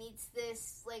meets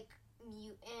this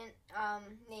mutant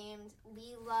named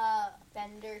Leela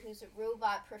Bender, who's a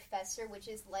robot professor, which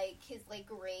is his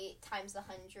great times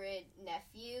 100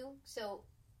 nephew. So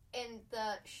in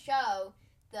the show,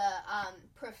 the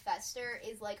professor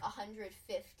is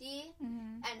 150,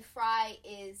 and Fry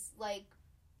is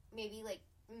maybe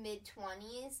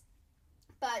mid-20s.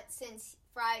 But since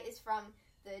Fry is from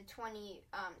the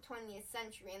 20th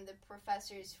century, and the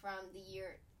professor's from the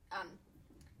year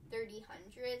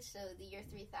 3000, so the year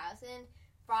 3000,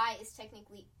 Fry is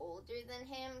technically older than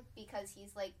him, because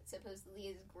he's supposedly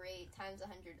his great times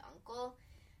 100 uncle.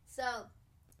 So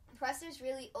the professor's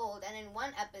really old, and in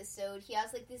one episode he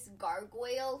has this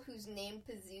gargoyle who's named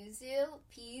Pazuzu,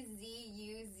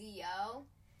 Pzuzo.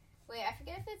 Wait, I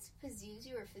forget if it's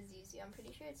Pazuzu or Pazuzu. I'm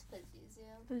pretty sure it's Pazuzu.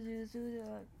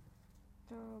 Pazuzu,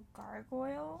 the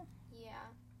gargoyle? Yeah.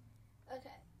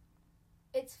 Okay.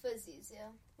 It's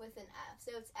Pazuzu with an F.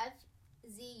 So it's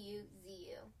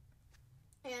Fzuzu.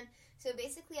 And so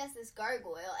basically he has this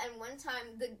gargoyle, and one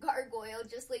time the gargoyle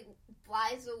just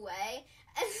flies away,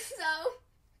 and so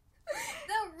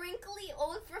the wrinkly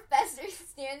old professor is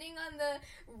standing on the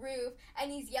roof,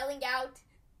 and he's yelling out,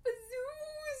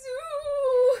 Pazuzu!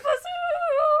 Pazuzu!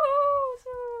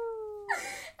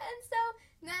 And so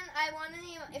then I want to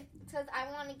name, because I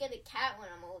want to get a cat when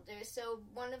I'm older, so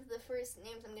one of the first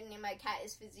names I'm going to name my cat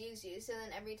is Pazuzu, so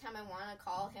then every time I want to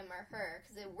call him or her,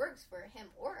 because it works for him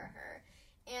or her,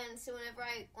 and so whenever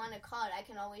I want to call it, I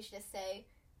can always just say,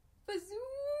 Pazuzu!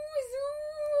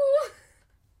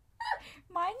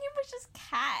 My name was just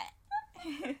Cat.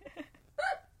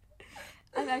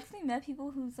 I've actually met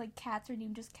people whose cats are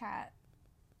named just Cat.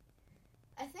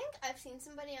 I think I've seen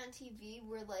somebody on TV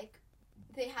where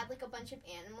they had a bunch of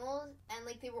animals, and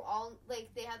they were all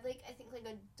they had I think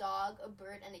a dog, a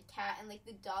bird, and a cat, and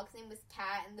the dog's name was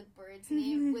Cat, and the bird's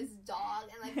name was Dog,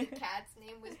 and the cat's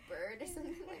name was Bird, or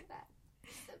something like that.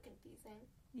 It's so confusing.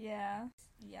 Yeah.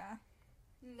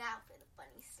 Now for the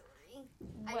funny story.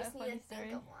 What I just need to think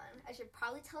story? of one. I should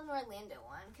probably tell an Orlando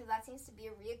one, because that seems to be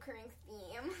a reoccurring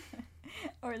theme.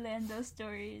 Orlando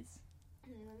stories.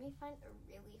 Let me find a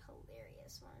really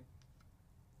hilarious one.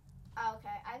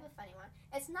 Okay, I have a funny one.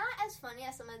 It's not as funny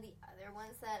as some of the other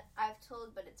ones that I've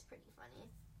told, but it's pretty funny.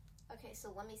 Okay,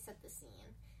 so let me set the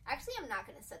scene. Actually, I'm not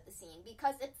going to set the scene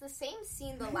because it's the same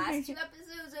scene the last 2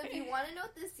 episodes. So if you want to know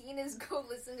what the scene is, go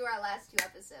listen to our last 2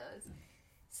 episodes.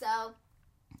 So,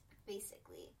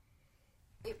 basically,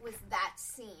 it was that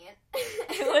scene.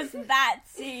 It was that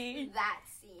scene. That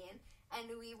scene. And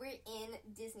we were in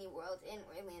Disney World in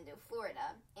Orlando,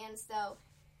 Florida. And so,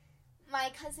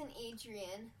 my cousin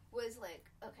Adrian was like,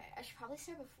 okay, I should probably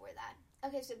start before that.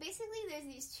 Okay, so basically there's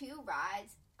these 2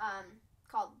 rides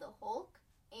called the Hulk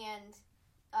and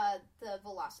the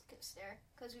Velocicoaster,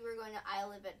 because we were going to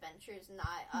Isle of Adventures,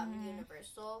 not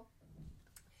Universal.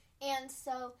 And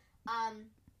so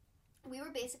we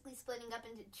were basically splitting up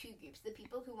into 2 groups. The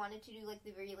people who wanted to do like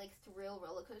the very like thrill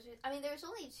roller coasters. I mean, there was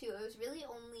only 2. It was really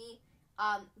only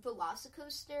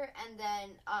Velocicoaster and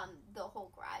then the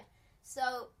Hulk ride.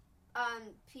 So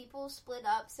people split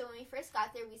up. So when we first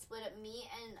got there, we split up. Me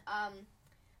and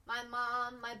my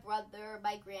mom, my brother,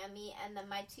 my Grammy, and then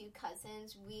my 2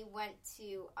 cousins. We went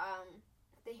to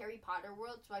the Harry Potter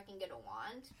world so I can get a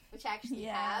wand, which I actually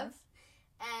have.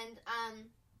 And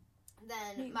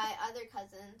then my other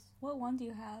cousins. What wand do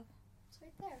you have? It's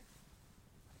right there.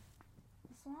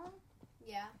 This one?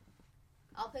 Yeah.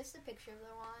 I'll post a picture of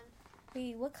the wand.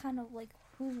 Wait, what kind of, like,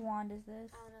 whose wand is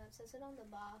this? I don't know. It says it on the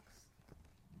box.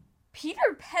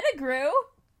 Peter Pettigrew?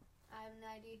 I have no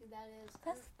idea who that is.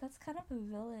 That's kind of a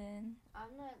villain.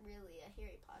 I'm not really a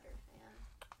Harry Potter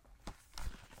fan.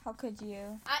 How could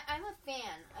you? I'm a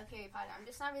fan of Harry Potter. I'm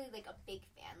just not really like a big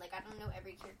fan. Like I don't know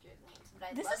every character's names, but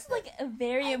I this love is like a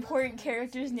very important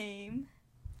character's name.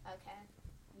 Okay,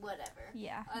 whatever.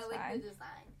 Yeah, I like the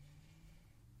design.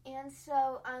 And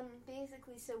so,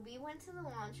 basically, so we went to the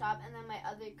lawn shop, and then my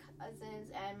other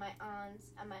cousins and my aunts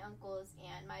and my uncles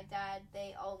and my dad,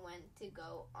 they all went to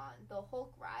go on the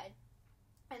Hulk ride.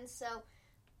 And so,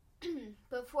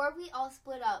 before we all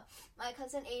split up, my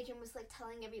cousin Adrian was, like,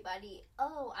 telling everybody,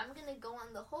 oh, I'm gonna go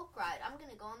on the Hulk ride. I'm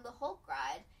gonna go on the Hulk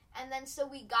ride. And then, so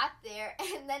we got there,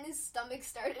 and then his stomach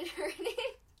started hurting.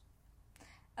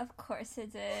 Of course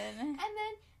it did.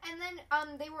 And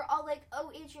then they were all like,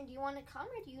 oh, Adrian, do you want to come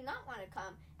or do you not want to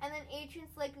come? And then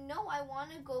Adrian's like, no, I want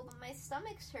to go, but my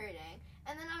stomach's hurting.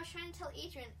 And then I was trying to tell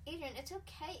Adrian, it's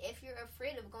okay if you're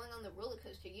afraid of going on the roller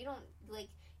coaster. You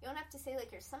don't have to say,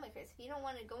 like, your stomach hurts. If you don't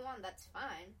want to go on, that's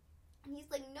fine. And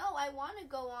he's like, no, I want to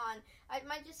go on.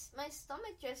 My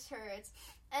stomach just hurts.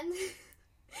 And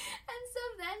and so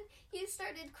then he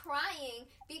started crying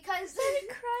because...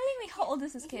 Wait, how old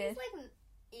is this kid? He's like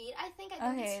 8, I think he's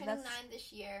turning 9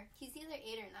 this year. He's either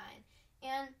 8 or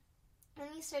 9.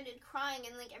 And he started crying,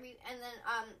 and then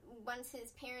once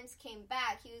his parents came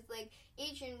back, he was like,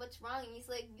 Adrian, what's wrong? And he's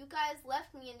like, you guys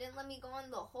left me and didn't let me go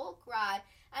on the Hulk ride.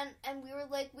 And we were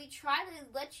like, we tried to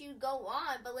let you go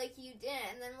on, but like you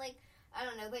didn't. And then like, I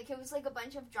don't know, like it was like a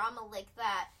bunch of drama like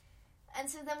that. And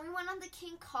so then we went on the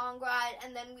King Kong ride,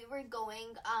 and then we were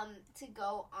going to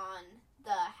go on the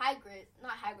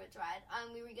not Hagrid's ride.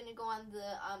 We were gonna go on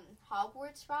the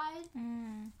Hogwarts ride.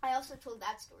 I also told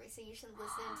that story, so you should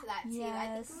listen to that too. Yes. I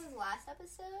think it was last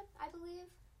episode, I believe.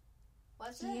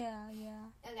 Was it? Yeah.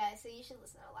 Okay, so you should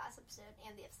listen to the last episode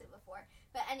and the episode before.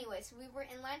 But anyway, so we were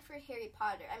in line for Harry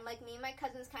Potter, and like me and my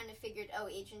cousins kind of figured, oh,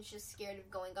 Adrian's just scared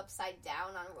of going upside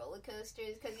down on roller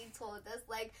coasters, because he told us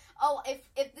like, oh, if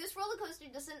this roller coaster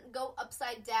doesn't go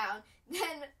upside down,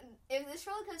 then if this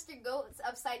roller coaster goes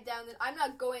upside down, then I'm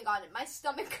not going on it. My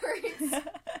stomach hurts. So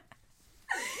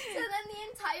then the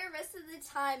entire rest of the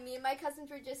time, me and my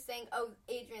cousins were just saying, oh,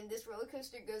 Adrian, this roller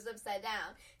coaster goes upside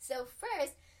down. So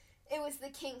first, it was the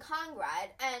King Kong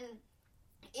ride, and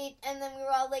then we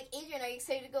were all like, Adrian, are you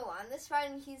excited to go on this ride?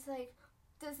 And he's like,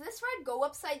 does this ride go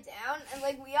upside down? And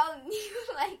like, we all knew,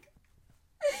 like,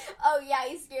 oh yeah,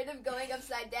 he's scared of going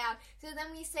upside down. So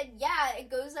then we said, yeah, it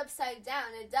goes upside down,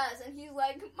 it does. And he's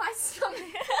like, my stomach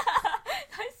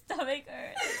My stomach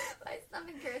hurts. My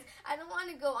stomach hurts. I don't want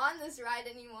to go on this ride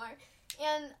anymore.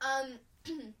 And then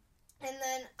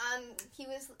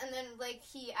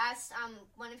he asked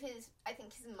one of his, I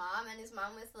think his mom, and his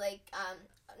mom was like,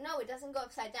 no, it doesn't go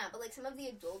upside down. But like some of the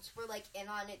adults were like in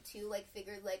on it too, like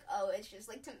figured like, oh, it's just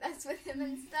like to mess with him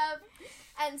and stuff.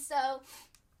 And so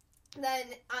then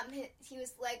he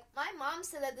was like, my mom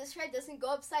said that this ride doesn't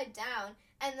go upside down.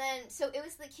 And then, so it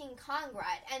was the King Kong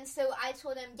ride. And so I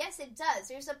told him, yes, it does.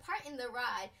 There's a part in the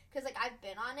ride, because, like, I've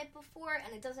been on it before,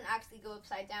 and it doesn't actually go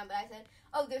upside down. But I said,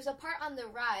 oh, there's a part on the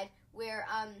ride where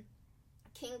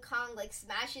King Kong, like,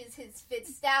 smashes his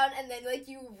fists down, and then, like,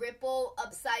 you ripple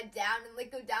upside down and,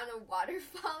 like, go down a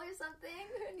waterfall or something.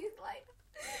 And he's like,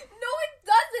 no, it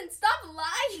doesn't. Stop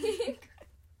lying.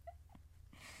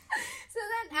 So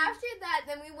then after that,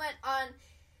 then we went on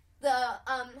the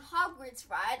Hogwarts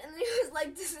ride, and then he was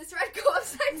like, does this ride go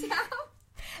upside down?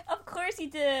 Of course he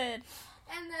did.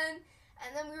 And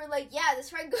then we were like, yeah,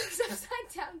 this ride goes upside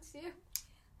down too.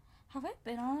 Have I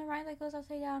been on a ride that goes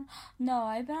upside down? No,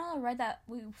 I've been on a ride that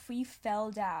we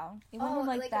fell down. It wasn't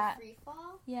like that. A free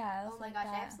fall? Yeah. Oh my gosh,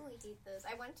 I absolutely hate those.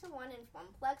 I went to one in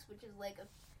Funplex, which is like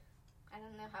I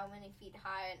don't know how many feet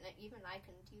high, and even I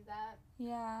couldn't do that.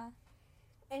 Yeah.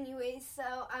 Anyways,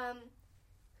 so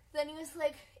then he was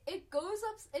like, it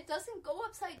doesn't go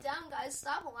upside down, guys,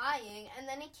 stop lying. And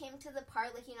then it came to the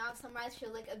part, like, you know, some rides show,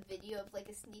 like, a video of, like,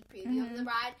 a sneak preview of the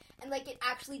ride, and, like, it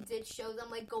actually did show them,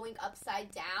 like, going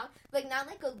upside down. Like, not,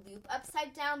 like, a loop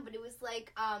upside down, but it was,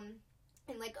 like,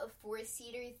 in, like, a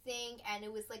four-seater thing, and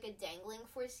it was, like, a dangling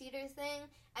four-seater thing,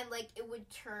 and, like, it would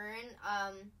turn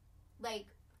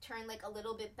a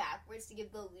little bit backwards to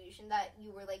give the illusion that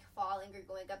you were, like, falling or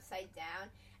going upside down.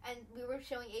 And we were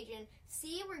showing Adrian,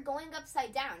 see, we're going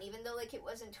upside down, even though, like, it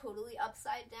wasn't totally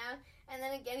upside down. And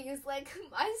then again, he was like,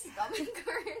 my stomach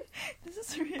hurts. This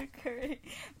is reoccurring.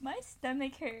 My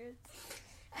stomach hurts.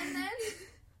 And then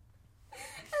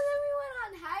we went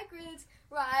on Hagrid's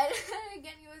ride, and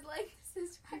again, he was like, does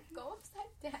this ride go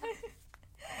upside down?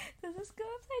 Does this go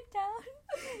upside down?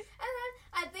 And then,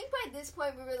 I think by this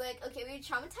point, we were like, okay, we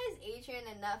traumatized Adrian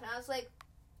enough, and I was like,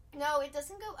 no, it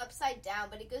doesn't go upside down,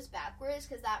 but it goes backwards,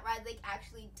 because that ride, like,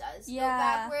 actually does go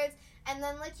backwards. And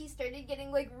then, like, he started getting,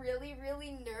 like, really,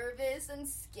 really nervous and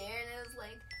scared, and it was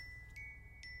like...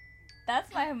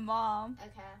 That's my mom.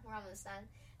 Okay, we're almost done.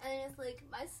 And it's like,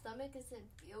 my stomach isn't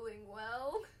feeling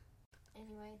well.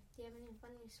 Anyway, do you have any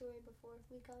funny story before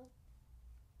we go?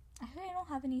 Actually, I don't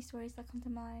have any stories that come to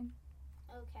mind.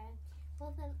 Okay.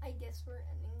 Well, then, I guess we're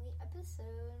ending the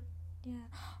episode.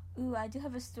 Yeah. Ooh, I do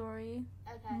have a story.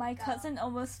 Okay, my cousin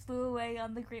almost flew away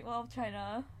on the Great Wall of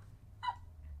China.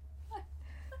 What?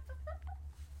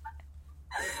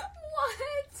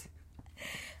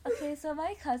 Okay, so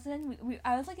my cousin,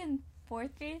 I was like in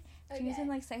 4th grade. She was in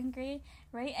like 2nd grade,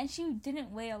 right? And she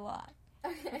didn't weigh a lot.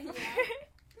 Okay, yeah.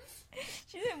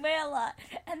 She didn't weigh a lot.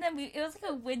 And then it was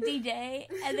like a windy day,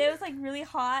 and it was like really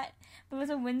hot, but it was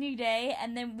a windy day,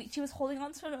 and then she was holding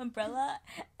on to an umbrella,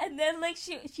 and then like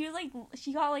she was like,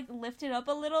 she got like lifted up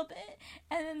a little bit,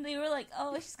 and then they were like,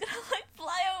 oh, she's gonna like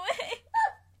fly away.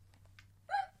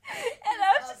 And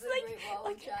I was just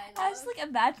I was just like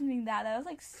imagining that. That was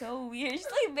like so weird. She's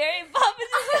like Mary Poppins.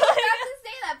 I was about to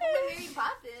say that for Mary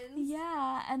Poppins.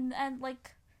 Yeah, and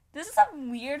like, this is a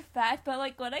weird fact, but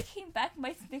like when I came back,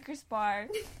 my Snickers bar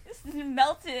just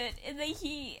melted in the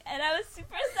heat, and I was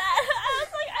super sad. I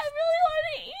was like, I really want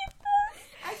to eat this.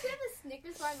 I actually have a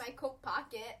Snickers bar in my coat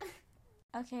pocket.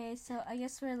 Okay, so I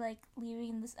guess we're like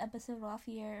leaving this episode off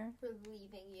here. We're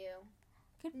leaving you.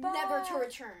 Goodbye. Never to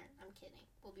return. I'm kidding.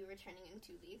 We'll be returning in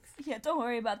 2 weeks. Yeah, don't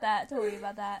worry about that. Don't worry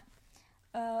about that.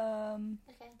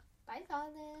 Okay. Bye,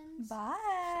 darlings.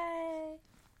 Bye.